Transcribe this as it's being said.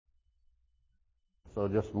So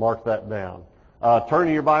just mark that down. Turn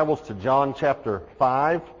your Bibles to John chapter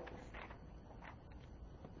 5.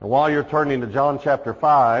 And while you're turning to John chapter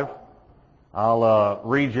 5, I'll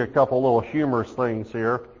read you a couple little humorous things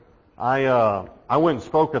here. I went and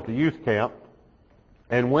spoke at the youth camp.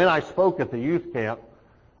 And when I spoke at the youth camp,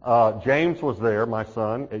 James was there, my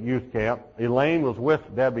son, at youth camp. Elaine was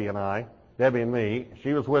with Debbie and me.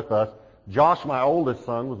 She was with us. Josh, my oldest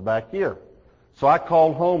son, was back here. So I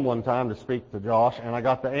called home one time to speak to Josh, and I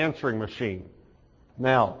got the answering machine.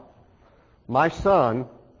 Now, my son,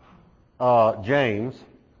 James,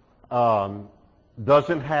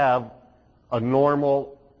 doesn't have a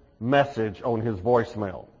normal message on his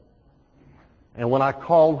voicemail. And when I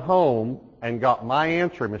called home and got my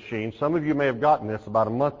answering machine, some of you may have gotten this about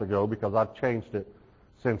a month ago because I've changed it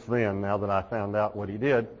since then, now that I found out what he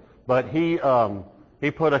did. But he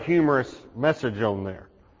put a humorous message on there.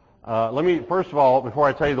 Let me, first of all, before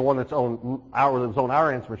I tell you the one that's on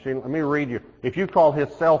our answering machine, let me read you. If you call his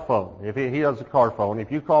cell phone, if he has a car phone,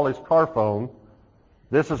 if you call his car phone,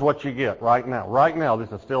 this is what you get right now. Right now,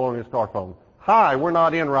 this is still on his car phone. Hi, we're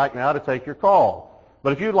not in right now to take your call.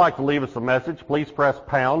 But if you'd like to leave us a message, please press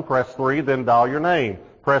pound, press 3, then dial your name.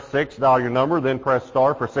 Press 6, dial your number, then press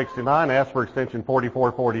star for 69, ask for extension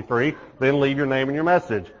 4443, then leave your name and your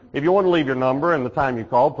message. If you want to leave your number and the time you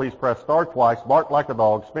called, please press star twice, bark like a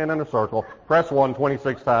dog, spin in a circle, press 1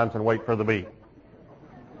 26 times, and wait for the beep.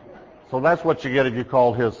 So that's what you get if you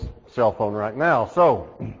called his cell phone right now.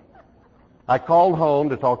 So I called home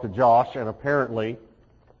to talk to Josh, and apparently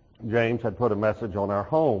James had put a message on our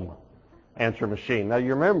home answer machine. Now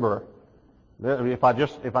you remember, if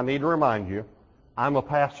I need to remind you, I'm a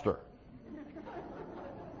pastor.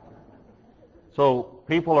 So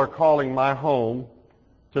people are calling my home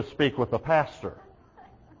to speak with a pastor.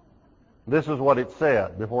 This is what it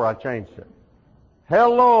said before I changed it.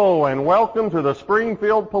 Hello and welcome to the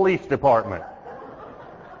Springfield Police Department.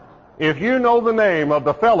 If you know the name of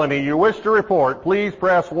the felony you wish to report, please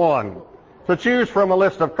press 1. To choose from a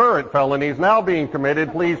list of current felonies now being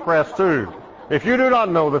committed, please press 2. If you do not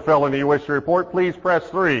know the felony you wish to report, please press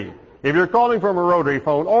 3. If you're calling from a rotary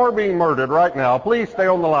phone or being murdered right now, please stay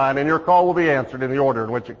on the line and your call will be answered in the order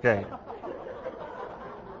in which it came.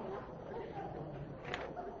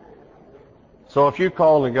 So if you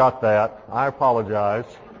called and got that, I apologize,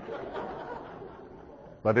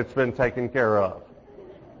 but it's been taken care of.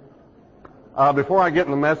 Before I get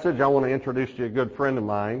in the message, I want to introduce to you a good friend of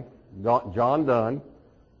mine, John Dunn.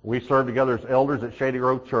 We served together as elders at Shady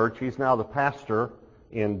Grove Church. He's now the pastor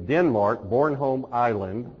in Denmark, Bornholm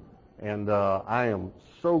Island, and I am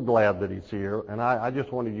so glad that he's here. And I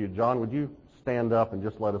just wanted you, John, would you stand up and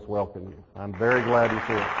just let us welcome you? I'm very glad he's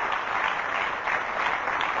here.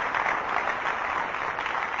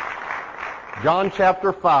 John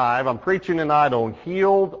chapter 5, I'm preaching tonight on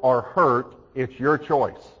healed or hurt, it's your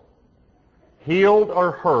choice. Healed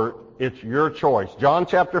or hurt, it's your choice. John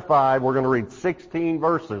chapter 5, we're going to read 16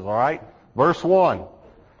 verses, all right? Verse 1.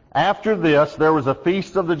 After this, there was a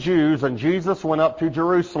feast of the Jews, and Jesus went up to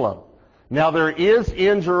Jerusalem. Now there is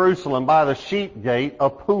in Jerusalem by the sheep gate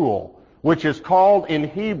a pool, which is called in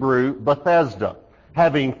Hebrew Bethesda,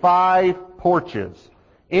 having 5 porches.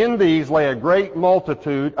 In these lay a great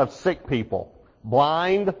multitude of sick people,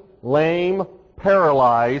 blind, lame,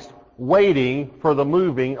 paralyzed, waiting for the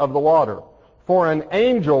moving of the water. For an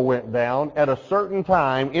angel went down at a certain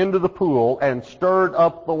time into the pool and stirred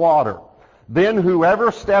up the water. Then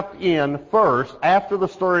whoever stepped in first after the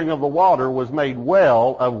stirring of the water was made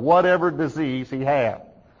well of whatever disease he had.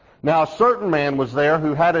 Now a certain man was there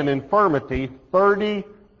who had an infirmity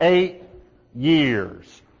 38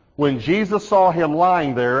 years. When Jesus saw him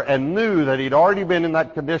lying there and knew that he'd already been in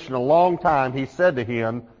that condition a long time, he said to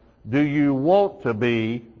him, "Do you want to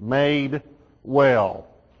be made well?"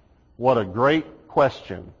 What a great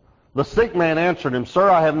question. The sick man answered him, "Sir,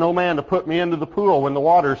 I have no man to put me into the pool when the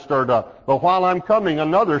water is stirred up. But while I'm coming,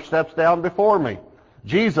 another steps down before me."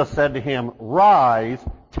 Jesus said to him, "Rise,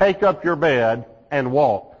 take up your bed, and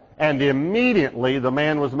walk." And immediately the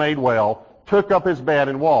man was made well, took up his bed,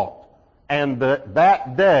 and walked. And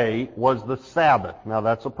that day was the Sabbath. Now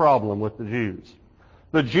that's a problem with the Jews.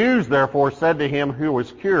 The Jews therefore said to him who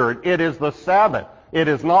was cured, "It is the Sabbath. It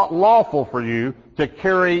is not lawful for you to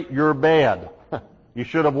carry your bed." You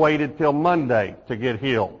should have waited till Monday to get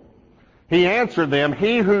healed. He answered them,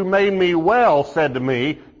 "He who made me well said to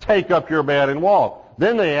me, 'Take up your bed and walk.'"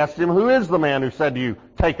 Then they asked him, "Who is the man who said to you,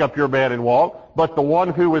 'Take up your bed and walk'?" But the one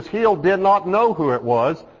who was healed did not know who it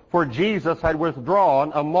was, for Jesus had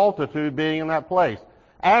withdrawn, a multitude being in that place.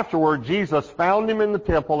 Afterward, Jesus found him in the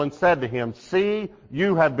temple and said to him, "See,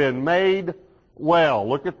 you have been made well.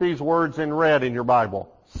 Look at these words in red in your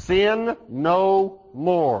Bible. Sin no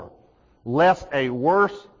more, lest a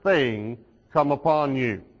worse thing come upon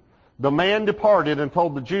you. The man departed and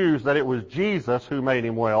told the Jews that it was Jesus who made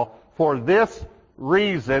him well. For this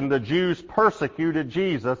reason the Jews persecuted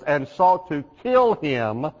Jesus and sought to kill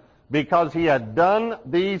him because he had done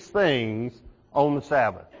these things on the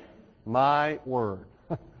Sabbath. My word.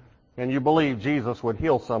 Can you believe Jesus would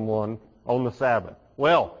heal someone on the Sabbath?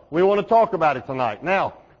 Well, we want to talk about it tonight.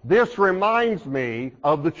 Now, this reminds me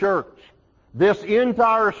of the church. This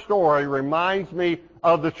entire story reminds me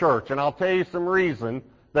of the church, and I'll tell you some reason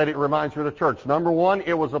that it reminds me of the church. Number one,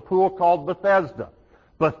 it was a pool called Bethesda.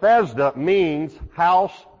 Bethesda means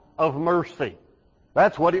house of mercy.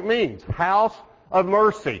 That's what it means, house of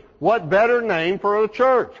mercy. What better name for a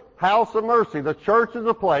church? House of mercy. The church is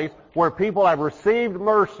a place where people have received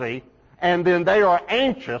mercy, and then they are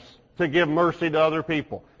anxious to give mercy to other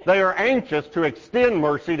people. They are anxious to extend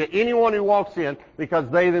mercy to anyone who walks in because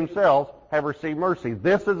they themselves have received mercy.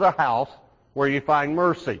 This is a house where you find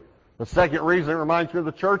mercy. The second reason it reminds me of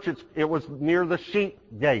the church, it was near the sheep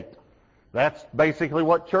gate. That's basically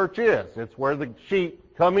what church is. It's where the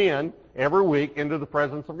sheep come in every week into the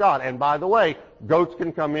presence of God. And by the way, goats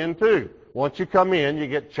can come in too. Once you come in, you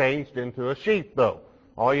get changed into a sheep, though.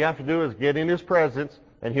 All you have to do is get in His presence,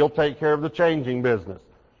 and He'll take care of the changing business.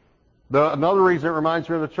 Another reason it reminds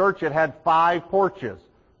me of the church, it had 5 porches.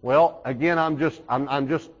 Well, again, I'm just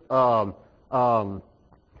kind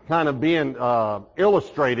of being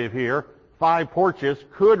illustrative here. 5 porches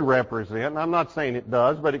could represent, and I'm not saying it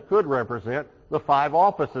does, but it could represent the 5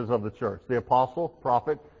 offices of the church: the apostle,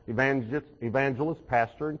 prophet, evangelist,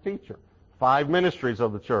 pastor, and teacher. 5 ministries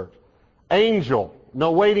of the church. Angel,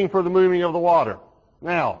 no waiting for the moving of the water.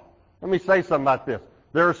 Now, let me say something about this.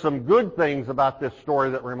 There are some good things about this story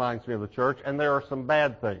that reminds me of the church, and there are some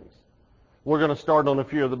bad things. We're going to start on a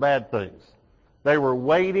few of the bad things. They were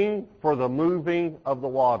waiting for the moving of the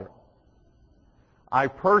water. I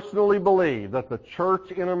personally believe that the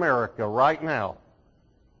church in America right now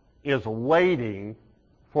is waiting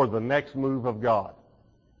for the next move of God.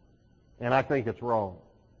 And I think it's wrong.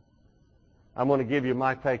 I'm going to give you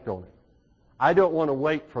my take on it. I don't want to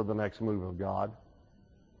wait for the next move of God.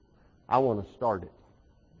 I want to start it.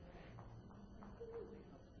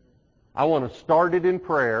 I want to start it in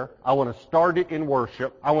prayer. I want to start it in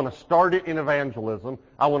worship. I want to start it in evangelism.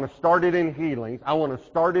 I want to start it in healings. I want to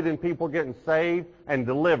start it in people getting saved and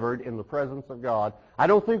delivered in the presence of God. I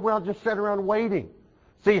don't think we'll just sit around waiting.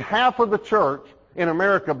 See, half of the church in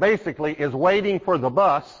America basically is waiting for the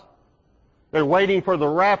bus. They're waiting for the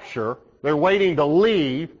rapture. They're waiting to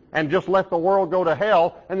leave and just let the world go to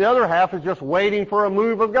hell. And the other half is just waiting for a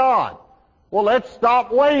move of God. Well, let's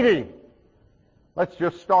stop waiting. Let's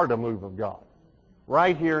just start a move of God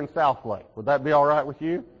right here in Southlake. Would that be all right with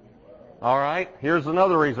you? All right. Here's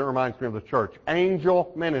another reason it reminds me of the church.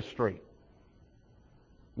 Angel ministry.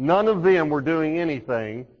 None of them were doing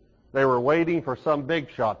anything. They were waiting for some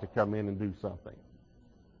big shot to come in and do something.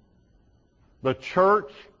 The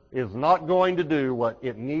church is not going to do what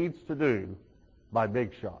it needs to do by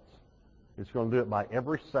big shots. It's going to do it by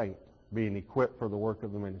every saint being equipped for the work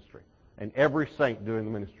of the ministry and every saint doing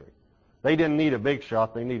the ministry. They didn't need a big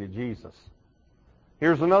shot. They needed Jesus.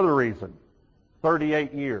 Here's another reason.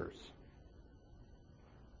 38 years.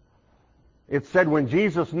 It said when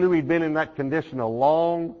Jesus knew he'd been in that condition a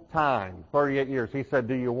long time, 38 years, he said,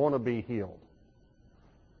 "Do you want to be healed?"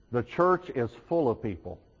 The church is full of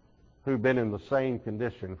people who've been in the same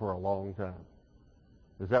condition for a long time.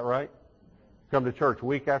 Is that right? Come to church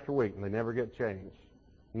week after week and they never get changed.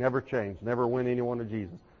 Never change. Never win anyone to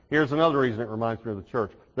Jesus. Here's another reason it reminds me of the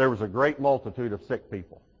church. There was a great multitude of sick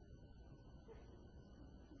people.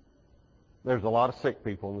 There's a lot of sick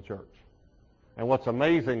people in the church. And what's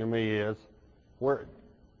amazing to me is we're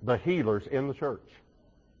the healers in the church.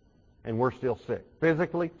 And we're still sick.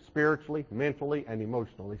 Physically, spiritually, mentally, and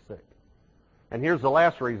emotionally sick. And here's the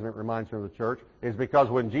last reason it reminds me of the church, is because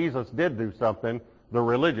when Jesus did do something, the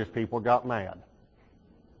religious people got mad.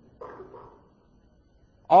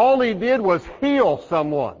 All he did was heal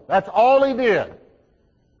someone. That's all he did.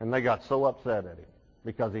 And they got so upset at him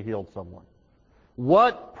because he healed someone.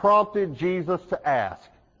 What prompted Jesus to ask,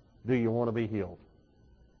 "Do you want to be healed?"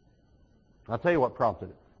 I'll tell you what prompted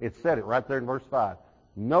it. It said it right there in verse 5.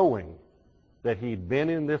 Knowing that he'd been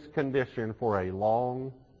in this condition for a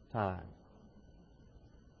long time.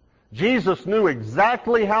 Jesus knew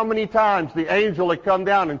exactly how many times the angel had come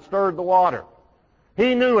down and stirred the water.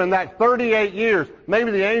 He knew in that 38 years,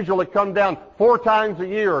 maybe the angel had come down 4 times a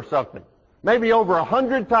year or something. Maybe over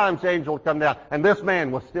 100 times the angel had come down, and this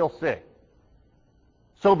man was still sick.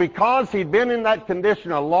 So because he'd been in that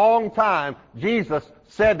condition a long time, Jesus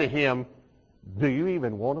said to him, do you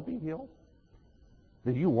even want to be healed?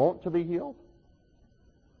 Do you want to be healed?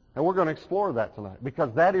 And we're going to explore that tonight,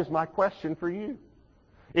 because that is my question for you.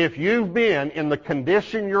 If you've been in the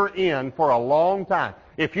condition you're in for a long time,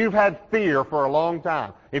 if you've had fear for a long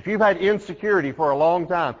time, if you've had insecurity for a long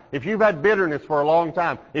time, if you've had bitterness for a long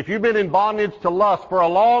time, if you've been in bondage to lust for a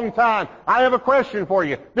long time, I have a question for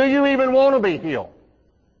you. Do you even want to be healed?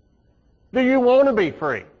 Do you want to be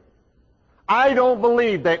free? I don't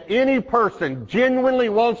believe that any person genuinely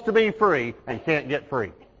wants to be free and can't get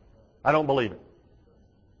free. I don't believe it.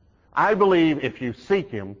 I believe if you seek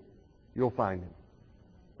Him, you'll find Him.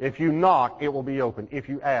 If you knock, it will be open. If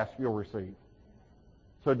you ask, you'll receive.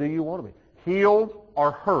 So do you want to be healed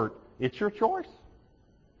or hurt? It's your choice.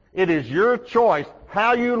 It is your choice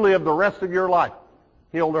how you live the rest of your life,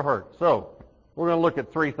 healed or hurt. So we're going to look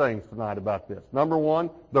at three things tonight about this. Number one,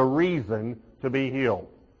 the reason to be healed.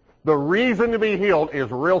 The reason to be healed is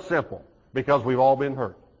real simple, because we've all been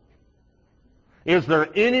hurt. Is there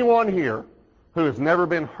anyone here who has never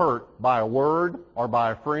been hurt by a word or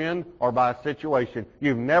by a friend or by a situation?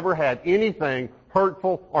 You've never had anything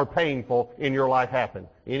hurtful or painful in your life happen.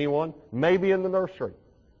 Anyone? Maybe in the nursery.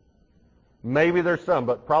 Maybe there's some,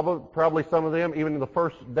 but probably some of them, even in the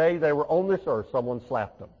first day they were on this earth, someone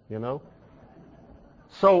slapped them, you know?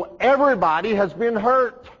 So everybody has been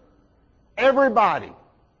hurt. Everybody.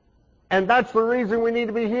 And that's the reason we need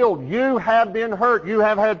to be healed. You have been hurt. You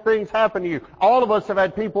have had things happen to you. All of us have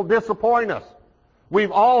had people disappoint us.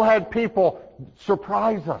 We've all had people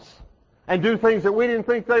surprise us and do things that we didn't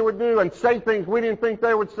think they would do and say things we didn't think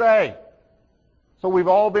they would say. So we've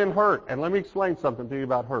all been hurt. And let me explain something to you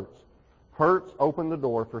about hurts. Hurts open the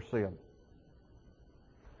door for sin.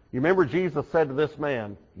 You remember Jesus said to this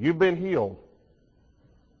man, you've been healed.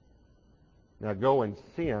 Now go and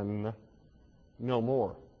sin no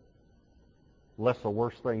more, lest a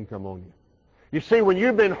worse thing come on you. You see, when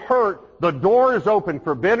you've been hurt, the door is open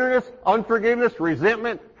for bitterness, unforgiveness,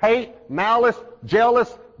 resentment, hate, malice,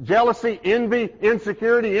 jealousy, envy,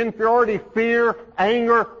 insecurity, inferiority, fear,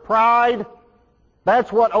 anger, pride.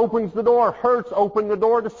 That's what opens the door. Hurts open the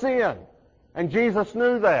door to sin. And Jesus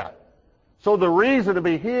knew that. So the reason to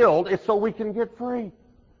be healed is so we can get free.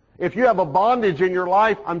 If you have a bondage in your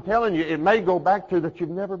life, I'm telling you, it may go back to that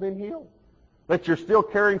you've never been healed. That you're still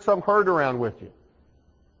carrying some hurt around with you.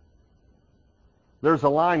 There's a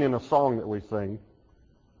line in a song that we sing.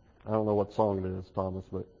 I don't know what song it is, Thomas,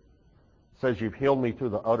 but it says, you've healed me to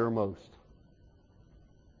the uttermost.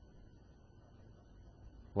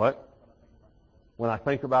 What? When I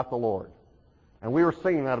think about the Lord. And we were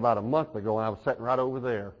singing that about a month ago, and I was sitting right over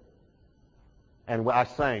there. And I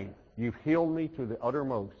sang, you've healed me to the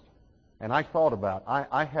uttermost. And I thought about,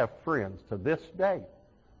 I have friends to this day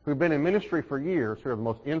who've been in ministry for years who are the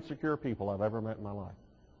most insecure people I've ever met in my life.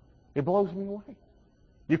 It blows me away.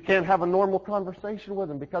 You can't have a normal conversation with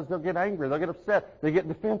them because they'll get angry, they'll get upset, they get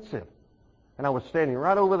defensive. And I was standing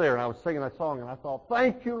right over there and I was singing that song and I thought,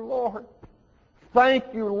 thank you, Lord. Thank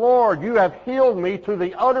you, Lord. You have healed me to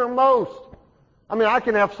the uttermost. I mean, I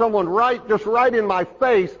can have someone just right in my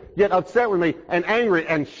face get upset with me and angry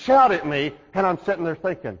and shout at me, and I'm sitting there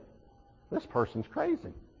thinking, this person's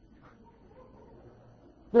crazy.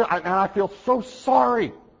 And I feel so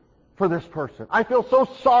sorry for this person. I feel so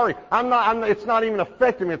sorry. It's not even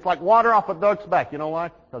affecting me. It's like water off a duck's back. You know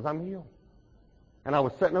why? Because I'm healed. And I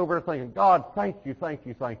was sitting over there thinking, God, thank you, thank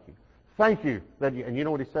you, thank you. Thank you. And you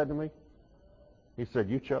know what He said to me? He said,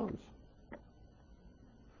 you chose.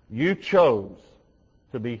 You chose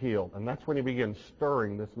to be healed. And that's when He began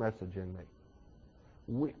stirring this message in me.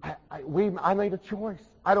 I made a choice.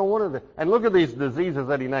 I don't want to. And look at these diseases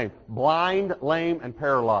that He named. Blind, lame, and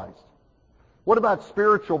paralyzed. What about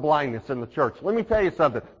spiritual blindness in the church? Let me tell you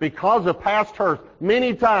something. Because of past hurts,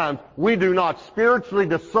 many times we do not spiritually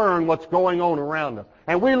discern what's going on around us.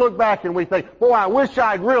 And we look back and we think, boy, I wish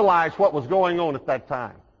I'd realized what was going on at that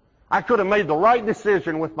time. I could have made the right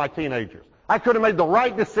decision with my teenagers. I could have made the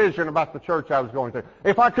right decision about the church I was going to.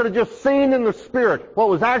 If I could have just seen in the Spirit what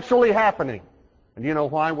was actually happening. And do you know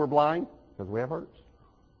why we're blind? Because we have hurts.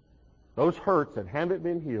 Those hurts that haven't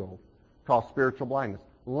been healed cause spiritual blindness.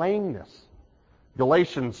 Lameness.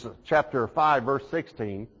 Galatians chapter 5, verse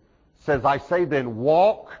 16 says, I say then,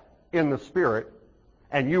 walk in the Spirit,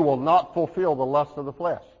 and you will not fulfill the lust of the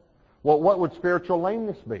flesh. Well, what would spiritual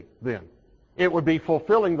lameness be then? It would be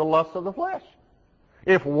fulfilling the lust of the flesh.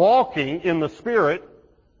 If walking in the Spirit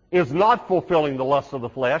is not fulfilling the lust of the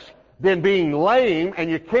flesh, then being lame and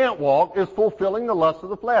you can't walk is fulfilling the lust of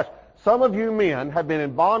the flesh. Some of you men have been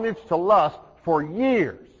in bondage to lust for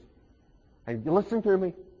years. And listen to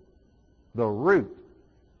me. The root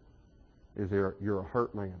is you're a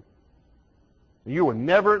hurt man. You will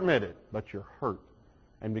never admit it, but you're hurt.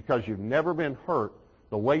 And because you've never been hurt,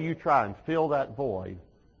 the way you try and fill that void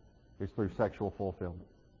is through sexual fulfillment.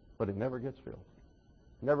 But it never gets filled.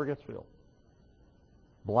 Never gets filled.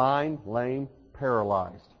 Blind, lame,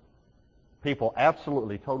 paralyzed. People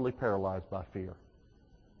absolutely, totally paralyzed by fear.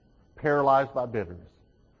 Paralyzed by bitterness.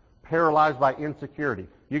 Paralyzed by insecurity.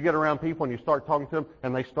 You get around people and you start talking to them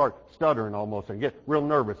and they start stuttering almost and get real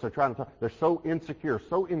nervous. They're trying to talk. They're so insecure,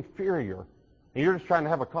 so inferior, and you're just trying to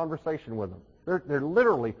have a conversation with them. They're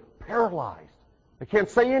literally paralyzed. They can't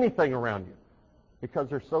say anything around you because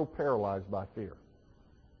they're so paralyzed by fear.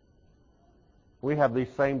 We have these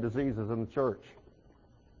same diseases in the church.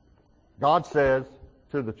 God says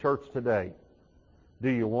to the church today, do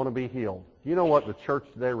you want to be healed? You know what the church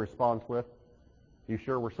today responds with? You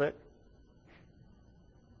sure we're sick?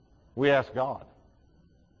 We ask God.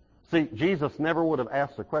 See, Jesus never would have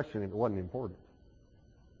asked the question if it wasn't important.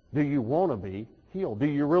 Do you want to be healed? Do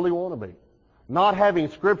you really want to be? Not having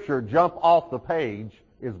Scripture jump off the page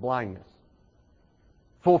is blindness.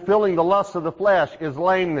 Fulfilling the lusts of the flesh is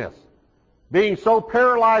lameness. Being so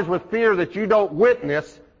paralyzed with fear that you don't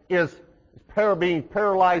witness is being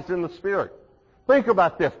paralyzed in the Spirit. Think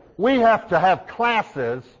about this. We have to have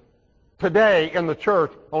classes today in the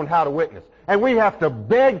church on how to witness. And we have to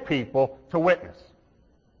beg people to witness.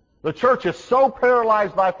 The church is so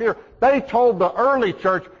paralyzed by fear. They told the early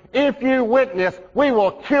church, if you witness, we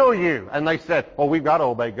will kill you. And they said, well, we've got to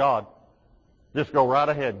obey God. Just go right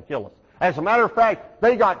ahead and kill us. As a matter of fact,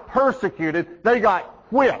 they got persecuted. They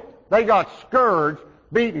got whipped. They got scourged,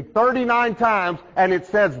 beaten 39 times. And it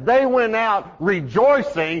says they went out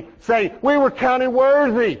rejoicing, saying, we were counted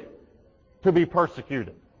worthy to be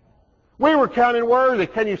persecuted. We were counted worthy.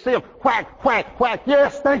 Can you see them? Whack, whack, whack.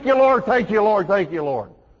 Yes, thank you, Lord. Thank you, Lord. Thank you,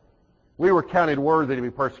 Lord. We were counted worthy to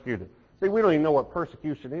be persecuted. See, we don't even know what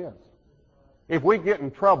persecution is. If we get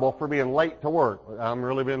in trouble for being late to work, I'm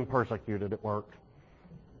really being persecuted at work.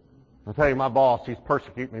 I'll tell you, my boss, he's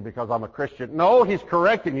persecuting me because I'm a Christian. No, he's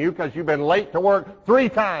correcting you because you've been late to work 3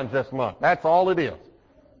 times this month. That's all it is.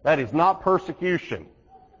 That is not persecution.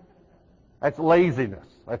 That's laziness.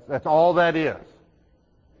 That's all that is.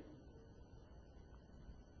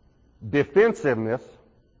 Defensiveness,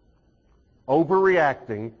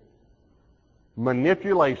 overreacting,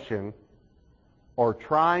 manipulation, or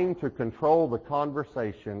trying to control the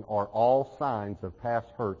conversation are all signs of past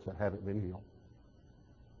hurts that haven't been healed.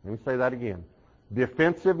 Let me say that again.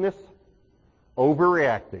 Defensiveness,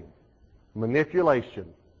 overreacting, manipulation,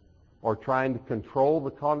 or trying to control the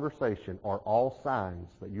conversation are all signs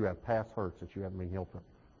that you have past hurts that you haven't been healed from.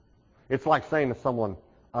 It's like saying to someone,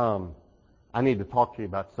 I need to talk to you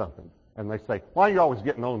about something. And they say, why are you always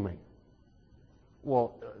getting on me?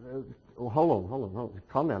 Well, hold on.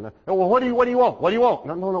 Calm down. Well, what do you want? What do you want?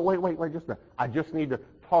 No, wait, just a minute. I just need to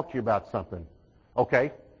talk to you about something.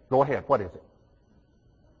 Okay, go ahead. What is it?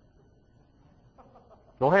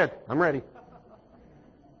 Go ahead. I'm ready.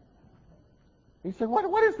 He said,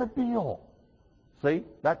 what is the deal? See,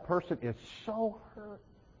 that person is so hurt,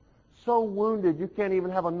 so wounded, you can't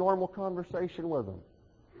even have a normal conversation with them.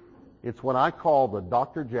 It's what I call the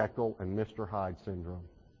Dr. Jekyll and Mr. Hyde syndrome.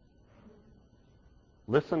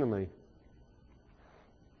 Listen to me.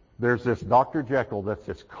 There's this Dr. Jekyll that's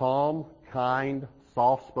this calm, kind,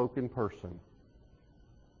 soft-spoken person.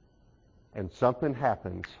 And something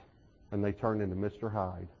happens, and they turn into Mr.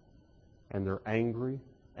 Hyde. And they're angry,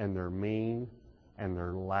 and they're mean, and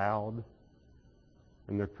they're loud,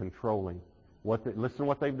 and they're controlling. Listen to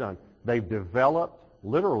what they've done. They've developed,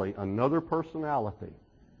 literally, another personality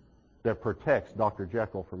that protects Dr.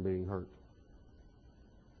 Jekyll from being hurt.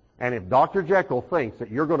 And if Dr. Jekyll thinks that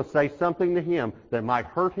you're going to say something to him that might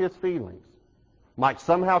hurt his feelings, might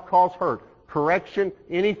somehow cause hurt, correction,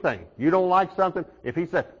 anything, you don't like something, if he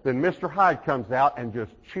said, then Mr. Hyde comes out and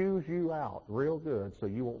just chews you out real good so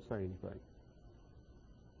you won't say anything.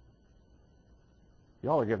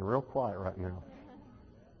 Y'all are getting real quiet right now.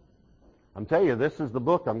 I'm telling you, this is the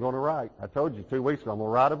book I'm going to write. I told you 2 weeks ago, I'm going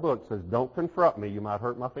to write a book that says, don't confront me, you might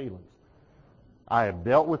hurt my feelings. I have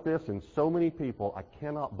dealt with this in so many people, I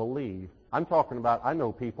cannot believe. I'm talking about, I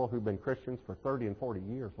know people who've been Christians for 30 and 40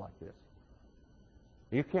 years like this.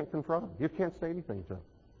 You can't confront them. You can't say anything to them.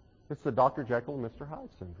 It's the Dr. Jekyll and Mr. Hyde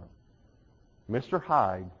syndrome. Mr.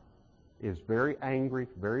 Hyde is very angry,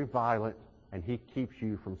 very violent, and he keeps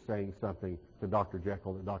you from saying something to Dr.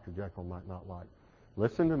 Jekyll that Dr. Jekyll might not like.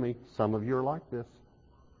 Listen to me. Some of you are like this.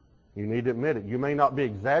 You need to admit it. You may not be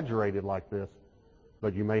exaggerated like this,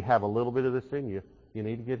 but you may have a little bit of this in you. You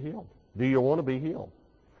need to get healed. Do you want to be healed?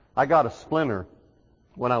 I got a splinter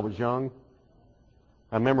when I was young.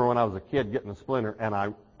 I remember when I was a kid getting a splinter, and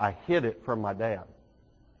I hid it from my dad.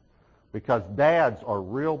 Because dads are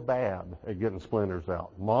real bad at getting splinters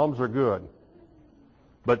out. Moms are good.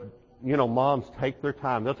 But, moms take their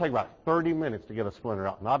time. They'll take about 30 minutes to get a splinter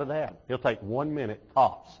out. Not a dad. He'll take 1 minute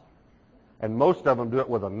tops. And most of them do it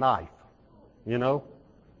with a knife.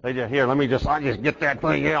 They just, I just get that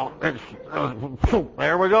thing out.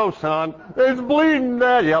 There we go, son. It's bleeding,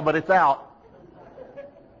 Dad. Yeah, but it's out.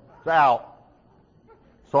 It's out.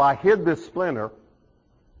 So I hid this splinter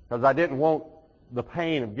because I didn't want the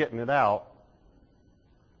pain of getting it out.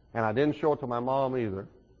 And I didn't show it to my mom either.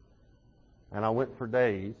 And I went for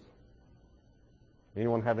days.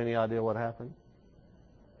 Anyone have any idea what happened?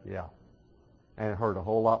 Yeah. And it hurt a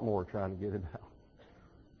whole lot more trying to get it out.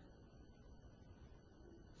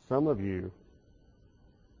 Some of you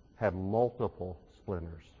have multiple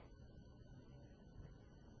splinters.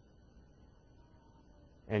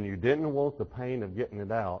 And you didn't want the pain of getting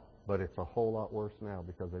it out, but it's a whole lot worse now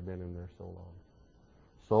because they've been in there so long.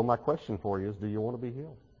 So my question for you is, do you want to be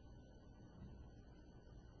healed?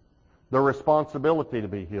 The responsibility to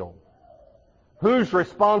be healed. Whose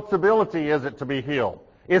responsibility is it to be healed?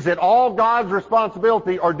 Is it all God's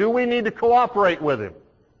responsibility, or do we need to cooperate with Him?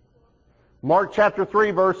 Mark chapter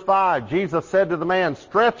 3, verse 5, Jesus said to the man,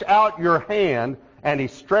 "Stretch out your hand," and he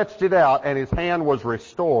stretched it out, and his hand was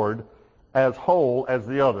restored as whole as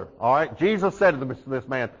the other. All right? Jesus said to this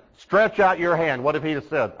man, "Stretch out your hand." What if he had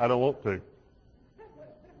said, "I don't want to"?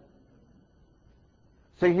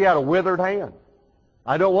 See, he had a withered hand.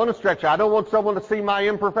 I don't want to stretch out. I don't want someone to see my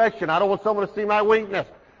imperfection. I don't want someone to see my weakness.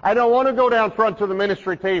 I don't want to go down front to the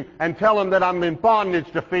ministry team and tell them that I'm in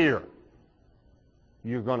bondage to fear.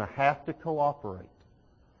 You're going to have to cooperate.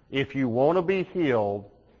 If you want to be healed,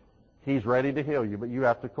 He's ready to heal you, but you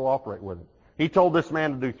have to cooperate with Him. He told this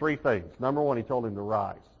man to do 3 things. Number 1, He told him to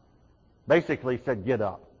rise. Basically, He said, get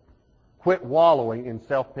up. Quit wallowing in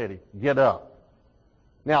self-pity. Get up.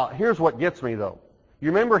 Now, here's what gets me, though. You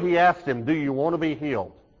remember He asked him, do you want to be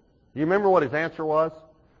healed? You remember what his answer was?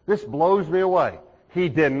 This blows me away. He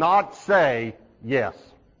did not say yes.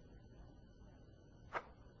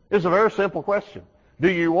 It's a very simple question. Do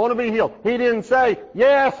you want to be healed? He didn't say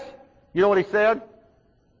yes. You know what he said?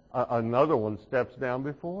 Another one steps down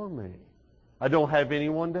before me. I don't have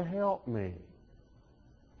anyone to help me.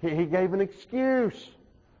 He gave an excuse.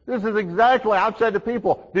 This is exactly, I've said to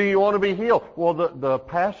people, do you want to be healed? Well, the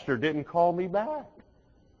pastor didn't call me back.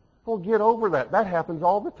 Well, get over that. That happens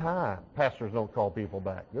all the time. Pastors don't call people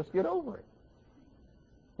back. Just get over it.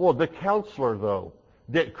 Well, the counselor, though,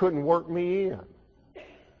 couldn't work me in.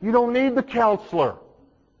 You don't need the counselor.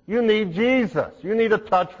 You need Jesus. You need a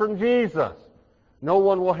touch from Jesus. No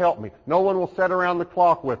one will help me. No one will sit around the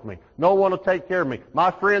clock with me. No one will take care of me.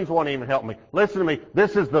 My friends won't even help me. Listen to me.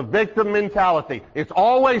 This is the victim mentality. It's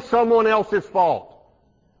always someone else's fault.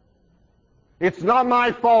 It's not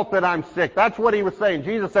my fault that I'm sick. That's what he was saying.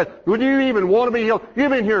 Jesus said, do you even want to be healed?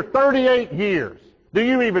 You've been here 38 years. Do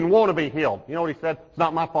you even want to be healed? You know what he said? It's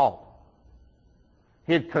not my fault.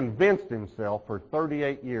 He had convinced himself for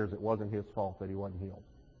 38 years it wasn't his fault that he wasn't healed.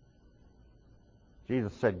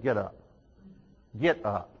 Jesus said, get up. Get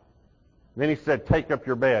up. Then he said, take up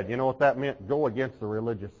your bed. You know what that meant? Go against the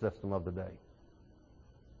religious system of the day.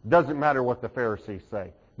 Doesn't matter what the Pharisees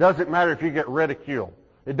say. Doesn't matter if you get ridiculed.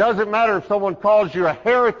 It doesn't matter if someone calls you a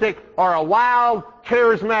heretic or a wild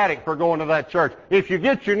charismatic for going to that church. If you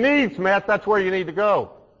get your needs met, that's where you need to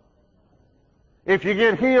go. If you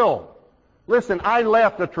get healed. Listen, I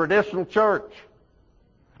left a traditional church.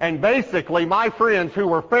 And basically, my friends who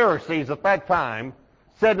were Pharisees at that time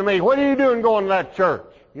said to me, what are you doing going to that church?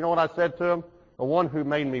 You know what I said to them? The one who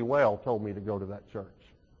made me well told me to go to that church.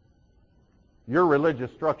 Your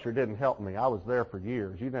religious structure didn't help me. I was there for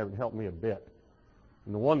years. You never helped me a bit.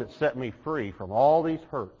 And the one that set me free from all these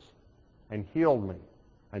hurts and healed me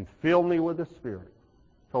and filled me with the Spirit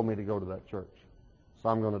told me to go to that church. So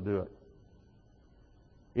I'm going to do it.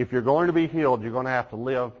 If you're going to be healed, you're going to have to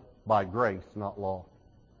live by grace, not law.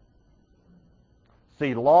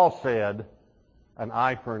 See, law said an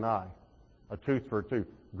eye for an eye, a tooth for a tooth.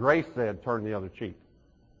 Grace said turn the other cheek.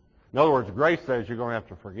 In other words, grace says you're going to have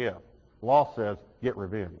to forgive. Law says get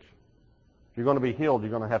revenge. If you're going to be healed, you're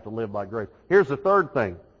going to have to live by grace. Here's the third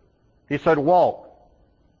thing. He said walk.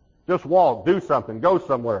 Just walk. Do something. Go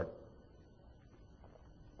somewhere.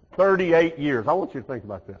 38 years. I want you to think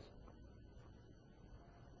about this.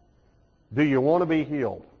 Do you want to be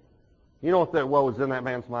healed? You know what was in that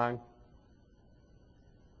man's mind?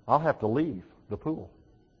 I'll have to leave the pool.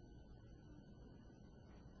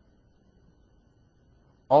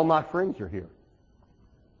 All my friends are here.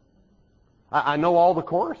 I know all the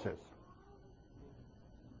choruses.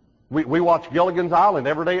 We watch Gilligan's Island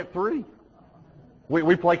every day at 3.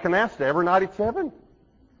 We play canasta every night at 7.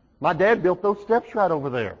 My dad built those steps right over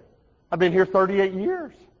there. I've been here 38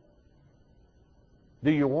 years.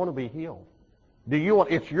 Do you want to be healed? Do you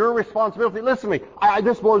want? It's your responsibility. Listen to me.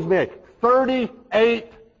 This blows me.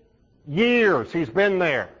 38 years he's been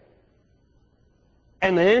there.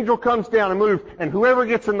 And the angel comes down and moves, and whoever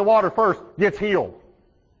gets in the water first gets healed.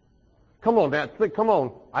 Come on, Dad. Come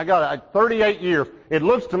on. I got 38 years. It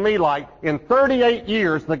looks to me like in 38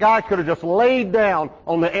 years, the guy could have just laid down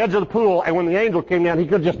on the edge of the pool, and when the angel came down, he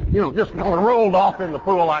could just, just rolled off in the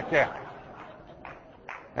pool like that.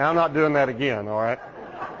 And I'm not doing that again, all right?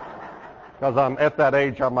 Because I'm at that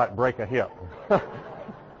age, I might break a hip.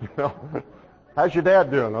 How's your dad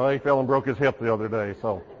doing? Oh, he fell and broke his hip the other day,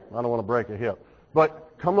 so I don't want to break a hip.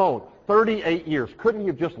 But come on, 38 years. Couldn't he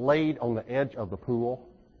have just laid on the edge of the pool?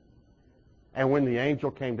 And when the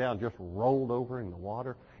angel came down, just rolled over in the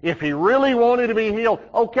water? If he really wanted to be healed,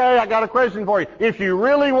 okay, I got a question for you. If you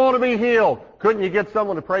really want to be healed, couldn't you get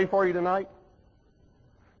someone to pray for you tonight?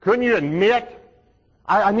 Couldn't you admit,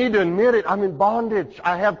 I need to admit it, I'm in bondage.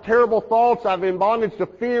 I have terrible thoughts. I'm in bondage to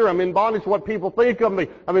fear. I'm in bondage to what people think of me.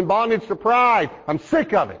 I'm in bondage to pride. I'm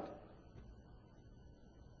sick of it.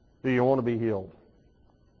 Do you want to be healed?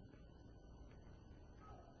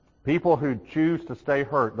 People who choose to stay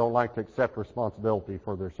hurt don't like to accept responsibility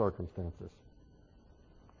for their circumstances.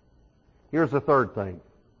 Here's the third thing,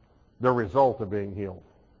 the result of being healed.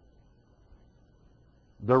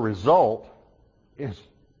 The result is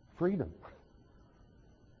freedom.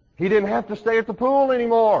 He didn't have to stay at the pool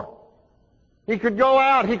anymore. He could go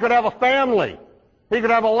out. He could have a family. He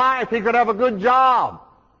could have a life. He could have a good job.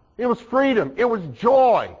 It was freedom. It was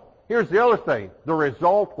joy. Here's the other thing. The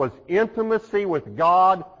result was intimacy with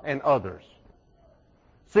God and others.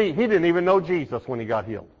 See, he didn't even know Jesus when he got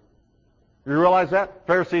healed. You realize that?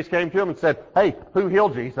 Pharisees came to him and said, hey, who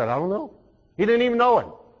healed you? He said, I don't know. He didn't even know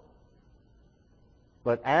him.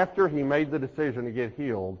 But after he made the decision to get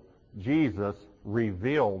healed, Jesus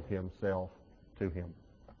revealed himself to him.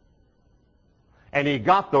 And he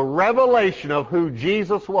got the revelation of who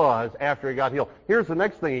Jesus was after he got healed. Here's the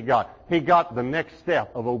next thing he got. He got the next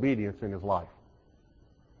step of obedience in his life.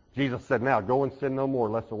 Jesus said, now go and sin no more,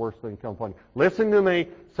 lest the worst thing come upon you. Listen to me.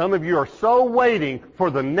 Some of you are so waiting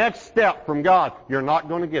for the next step from God, you're not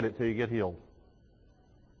going to get it till you get healed.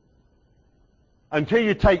 Until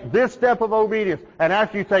you take this step of obedience, and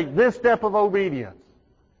after you take this step of obedience,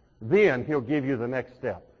 then he'll give you the next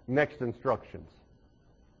step, next instructions.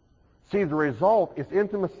 See, the result is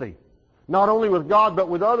intimacy, not only with God, but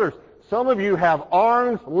with others. Some of you have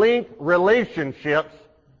arm's-length relationships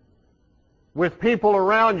with people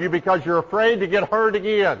around you because you're afraid to get hurt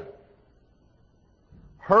again.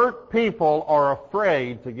 Hurt people are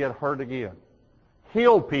afraid to get hurt again.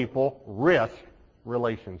 Healed people risk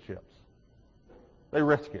relationships. They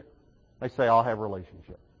risk it. They say, I'll have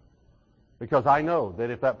relationships. Because I know that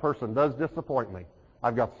if that person does disappoint me,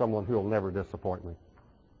 I've got someone who will never disappoint me.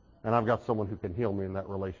 And I've got someone who can heal me in that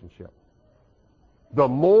relationship. The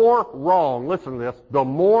more wrong, listen to this, the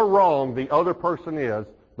more wrong the other person is,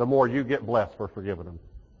 the more you get blessed for forgiving them.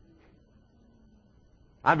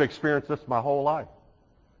 I've experienced this my whole life.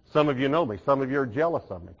 Some of you know me. Some of you are jealous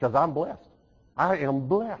of me because I'm blessed. I am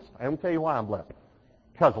blessed. I'm going to tell you why I'm blessed.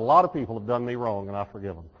 Because a lot of people have done me wrong and I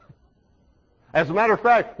forgive them. As a matter of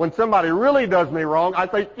fact, when somebody really does me wrong, I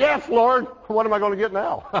think, yes, Lord, what am I going to get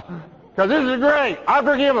now? Because this is great. I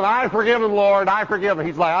forgive him. I forgive him, Lord. I forgive him.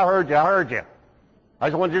 He's like, I heard you. I heard you. I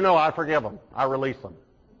just want you to know I forgive him. I release him.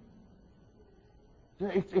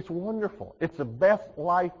 It's wonderful. It's the best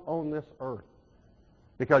life on this earth.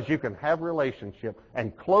 Because you can have relationship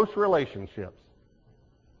and close relationships.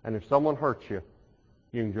 And if someone hurts you,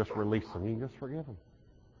 you can just release them. You can just forgive them.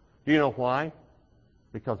 Do you know why?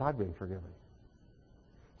 Because I've been forgiven.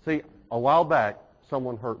 See, a while back,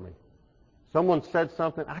 someone hurt me. Someone said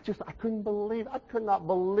something, I could not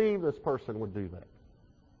believe this person would do that.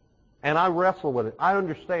 And I wrestle with it. I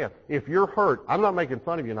understand. If you're hurt, I'm not making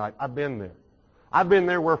fun of you tonight. I've been there. I've been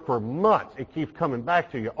there where for months it keeps coming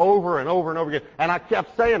back to you over and over and over again. And I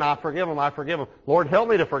kept saying, I forgive him, I forgive him. Lord, help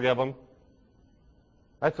me to forgive him.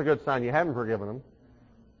 That's a good sign you haven't forgiven him.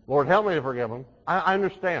 Lord, help me to forgive him. I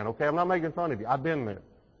understand, okay? I'm not making fun of you. I've been there.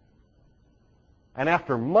 And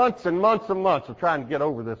after months and months and months of trying to get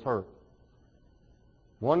over this hurt,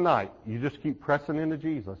 one night, you just keep pressing into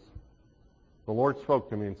Jesus. The Lord spoke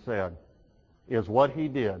to me and said, is what he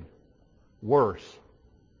did worse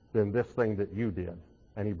than this thing that you did?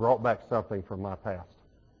 And he brought back something from my past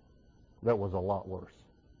that was a lot worse.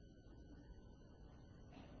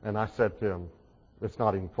 And I said to him, it's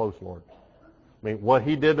not even close, Lord. I mean, what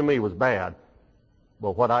he did to me was bad,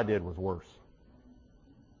 but what I did was worse.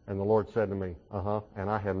 And the Lord said to me, and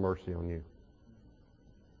I had mercy on you.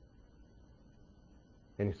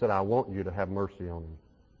 And he said, I want you to have mercy on him.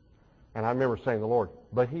 And I remember saying to the Lord,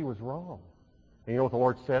 but he was wrong. And you know what the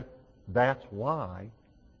Lord said? That's why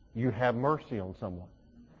you have mercy on someone.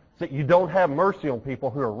 See, you don't have mercy on people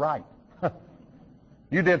who are right.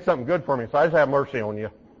 You did something good for me, so I just have mercy on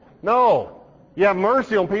you. No. You have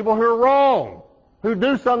mercy on people who are wrong, who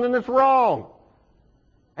do something that's wrong.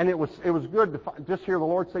 And it was good to just hear the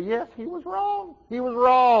Lord say, yes, he was wrong. He was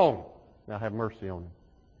wrong. Now have mercy on him.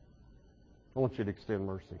 I want you to extend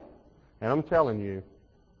mercy. And I'm telling you,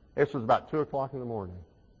 this was about 2 o'clock in the morning.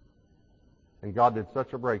 And God did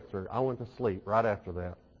such a breakthrough. I went to sleep right after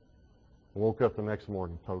that. I woke up the next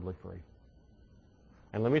morning totally free.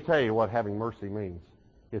 And let me tell you what having mercy means.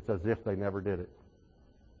 It's as if they never did it.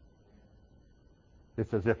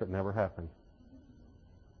 It's as if it never happened.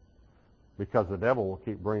 Because the devil will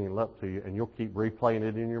keep bringing it up to you, and you'll keep replaying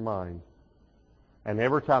it in your mind. And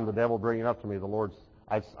every time the devil bring it up to me, the Lord's,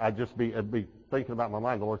 I'd be thinking about my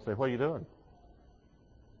mind. The Lord say, what are you doing?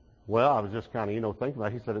 Well, I was just kind of, thinking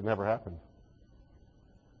about it. He said it never happened.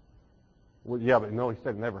 Well, yeah, but no, he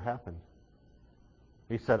said it never happened.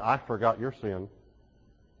 He said, I forgot your sin.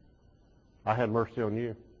 I had mercy on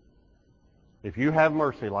you. If you have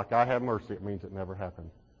mercy like I have mercy, it means it never happened.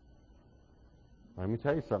 Let me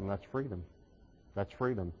tell you something. That's freedom. That's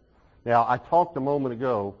freedom. Now, I talked a moment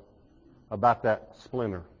ago about that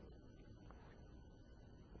splinter.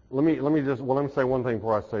 Let me say one thing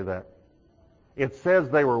before I say that. It says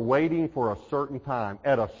they were waiting for a certain time.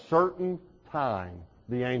 At a certain time,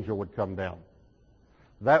 the angel would come down.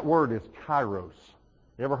 That word is kairos.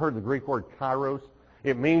 You ever heard the Greek word kairos?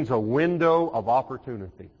 It means a window of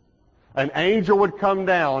opportunity. An angel would come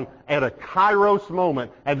down at a kairos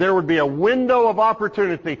moment, and there would be a window of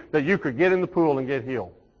opportunity that you could get in the pool and get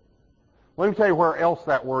healed. Let me tell you where else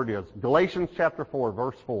that word is. Galatians chapter 4,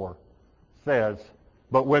 verse 4 says,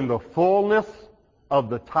 but when the fullness of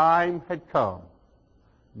the time had come,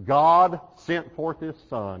 God sent forth his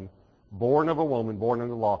Son, born of a woman, born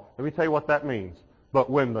under the law. Let me tell you what that means. But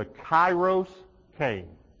when the kairos came,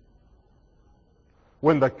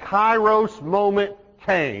 when the kairos moment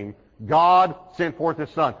came, God sent forth his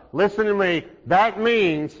Son. Listen to me. That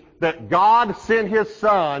means that God sent his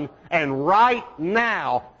Son, and right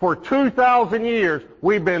now, for 2,000 years,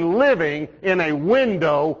 we've been living in a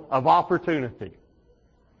window of opportunity.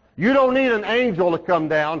 You don't need an angel to come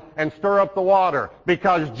down and stir up the water,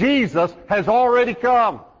 because Jesus has already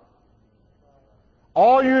come.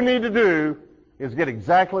 All you need to do is get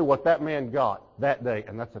exactly what that man got that day,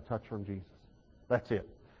 and that's a touch from Jesus. That's it.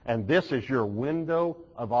 And this is your window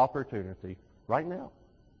of opportunity right now.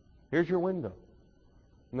 Here's your window.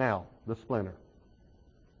 Now, the splinter.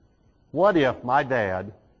 What if my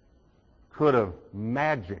dad could have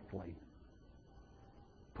magically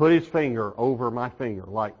put his finger over my finger,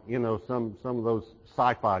 like, some of those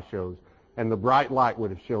sci-fi shows, and the bright light would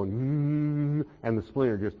have shown, and the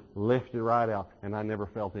splinter just lifted right out, and I never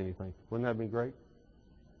felt anything. Wouldn't that have been great?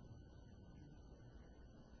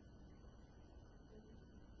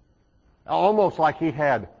 Almost like he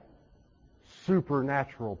had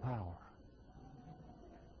supernatural power.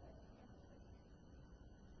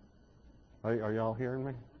 Are y'all hearing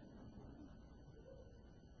me?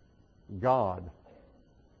 God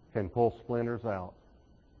can pull splinters out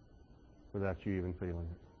without you even feeling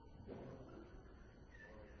it.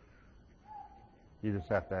 You just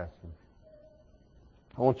have to ask him.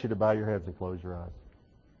 I want you to bow your heads and close your eyes.